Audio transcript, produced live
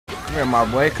Come here, my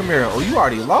boy. Come here. Oh, you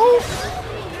already low?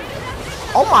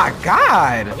 Oh my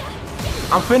God.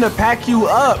 I'm finna pack you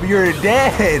up. You're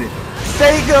dead.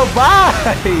 Say goodbye.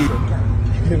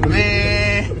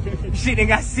 Man, shit ain't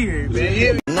got serious,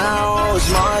 man. Now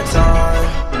it's my time.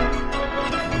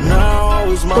 Now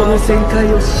it's my time.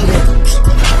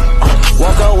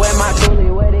 Walk up with my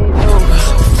toolie, what they do?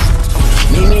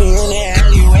 Meet me in the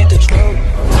alley with the truck.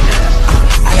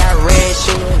 I got red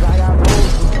shoes, I got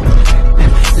boots.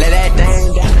 Let that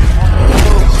thing down.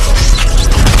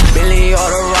 Billy or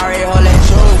the Rari, hold that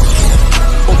truth.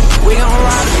 We gon'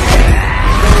 rock it.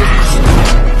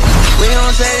 We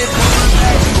gon' say it.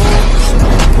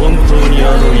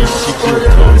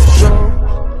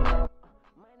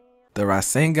 The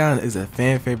Rasengan is a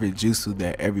fan favorite jutsu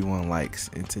that everyone likes.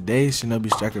 In today's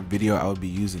Shinobi Striker video, I will be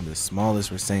using the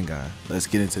smallest Rasengan. Let's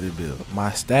get into the build.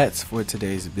 My stats for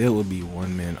today's build will be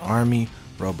one-man army,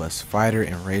 robust fighter,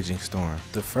 and raging storm.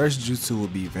 The first jutsu will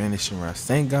be vanishing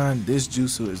Rasengan. This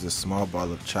jutsu is a small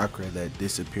ball of chakra that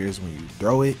disappears when you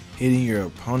throw it, hitting your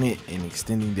opponent and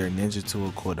extending their ninja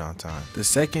tool cooldown time. The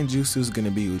second jutsu is going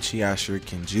to be Uchiha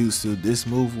Shuriken Jutsu. This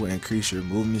move will increase your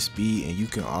movement speed, and you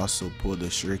can also pull the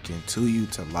shuriken to you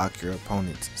to lock your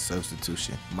opponent's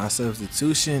substitution. My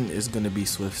substitution is going to be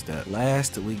Swift Step.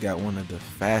 Last, we got one of the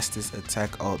fastest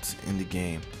attack ults in the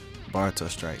game, Boruto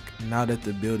Strike. Now that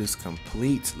the build is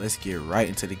complete, let's get right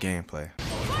into the gameplay.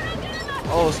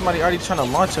 Oh, somebody already trying to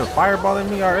launch a fireball at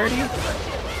me already?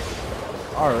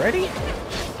 Already?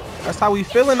 That's how we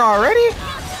feeling already?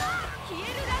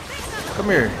 Come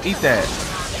here, eat that.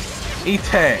 Eat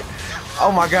that.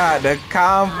 Oh my God, the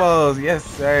combos, yes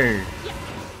sir.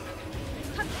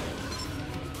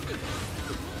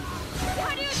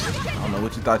 I don't know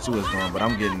what you thought you was doing, but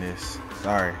I'm getting this.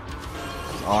 Sorry.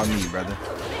 It's all me, brother.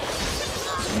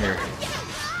 Come here.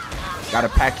 Gotta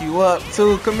pack you up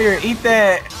too. Come here, eat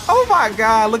that. Oh my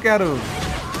God, look at him.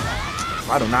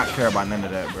 I do not care about none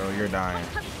of that, bro. You're dying.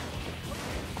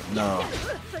 No.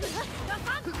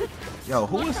 Yo,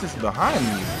 who is this behind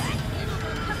me?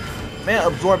 Man,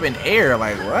 absorbing air.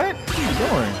 Like, what? What are you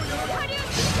doing?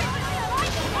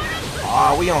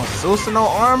 Oh, we on Susanoo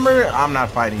armor? I'm not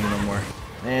fighting you no more.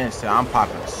 Man, so I'm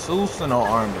popping Susanoo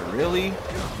armor. Really?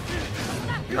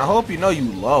 And I hope you know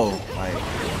you low. Like,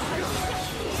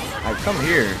 come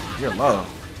here. You're low.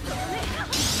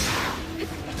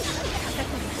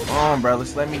 Come on, bro.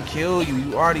 Let's let me kill you.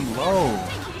 You already low.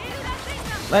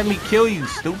 Let me kill you,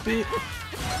 stupid.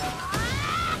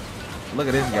 Look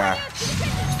at this guy.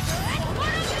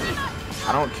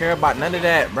 I don't care about none of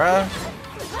that, bruh.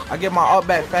 I get my ult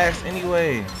back fast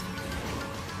anyway.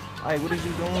 Like, what is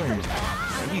you doing?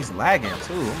 And he's lagging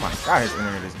too. Oh my God, his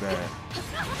internet is bad.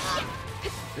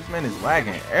 This man is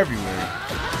lagging everywhere.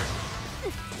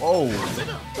 Whoa.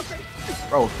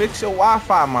 Bro, fix your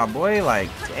Wi-Fi, my boy. Like,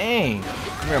 dang.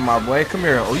 Come here, my boy. Come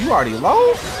here. Oh, you already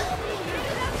low?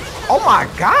 Oh my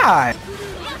God.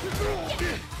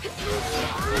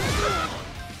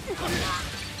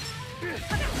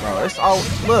 Bro, it's all,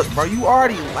 look, bro, you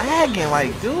already lagging,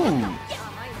 like, dude. Matter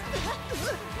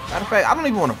of fact, I don't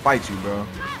even want to fight you, bro.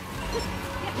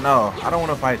 No, I don't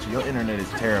want to fight you. Your internet is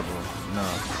terrible. No.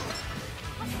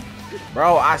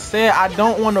 Bro, I said I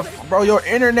don't want to, bro, your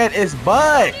internet is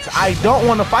butt. I don't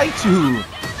want to fight you.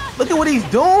 Look at what he's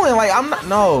doing. Like, I'm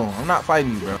not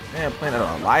fighting you, bro. Man, playing at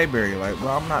a library. Like,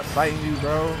 bro, I'm not fighting you,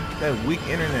 bro. That weak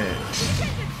internet.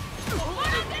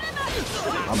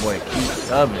 My boy keep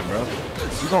subbing, bro.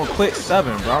 You gonna quit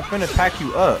subbing, bro. I'm finna pack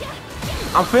you up.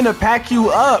 I'm finna pack you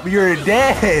up. You're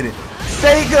dead.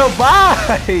 Say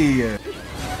goodbye.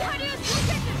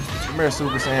 Come here,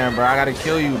 Super Saiyan, bro. I gotta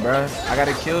kill you, bro. I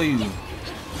gotta kill you.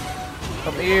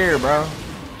 Come here, bro.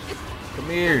 Come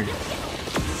here.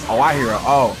 Oh, I hear a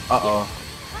oh. Uh-oh.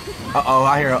 Uh-oh,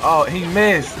 I hear a oh. He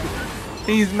missed.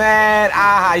 He's mad.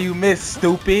 Ah, you missed,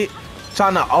 stupid.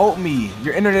 Trying to ult me.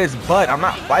 Your internet is butt. I'm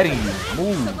not fighting you.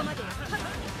 Move.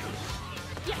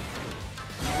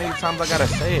 How many times I gotta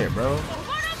say it, bro?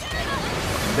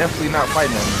 I'm definitely not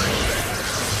fighting him.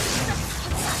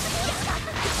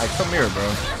 Like, come here,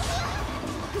 bro.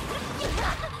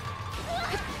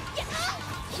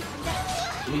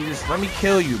 Let me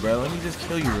kill you, bro. Let me just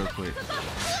kill you real quick.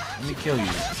 Let me kill you.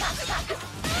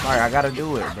 Sorry, I gotta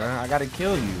do it, bro. I gotta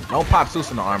kill you. Don't pop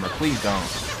Susanoo armor. Please don't.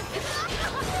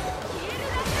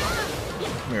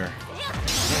 Come here.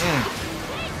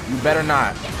 You better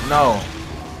not. No.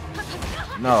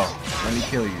 No. Let me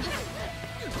kill you.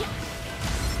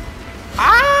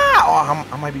 Ah! Oh,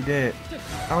 I might be dead.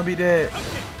 I might be dead.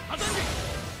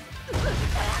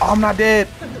 Oh, I'm not dead.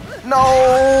 No,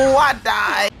 I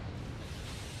died.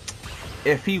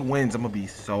 If he wins, I'm gonna be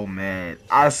so mad.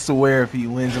 I swear if he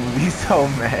wins, I'm gonna be so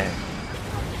mad.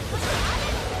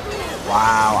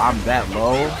 Wow, I'm that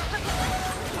low.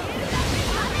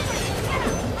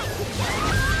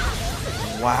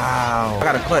 Wow. I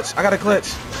got a clutch. I got a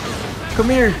clutch. Come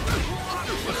here.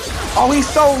 Oh, he's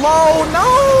so low.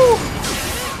 No.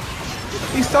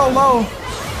 He's so low.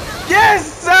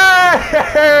 Yes,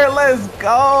 sir. Let's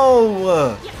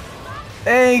go.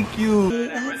 Thank you.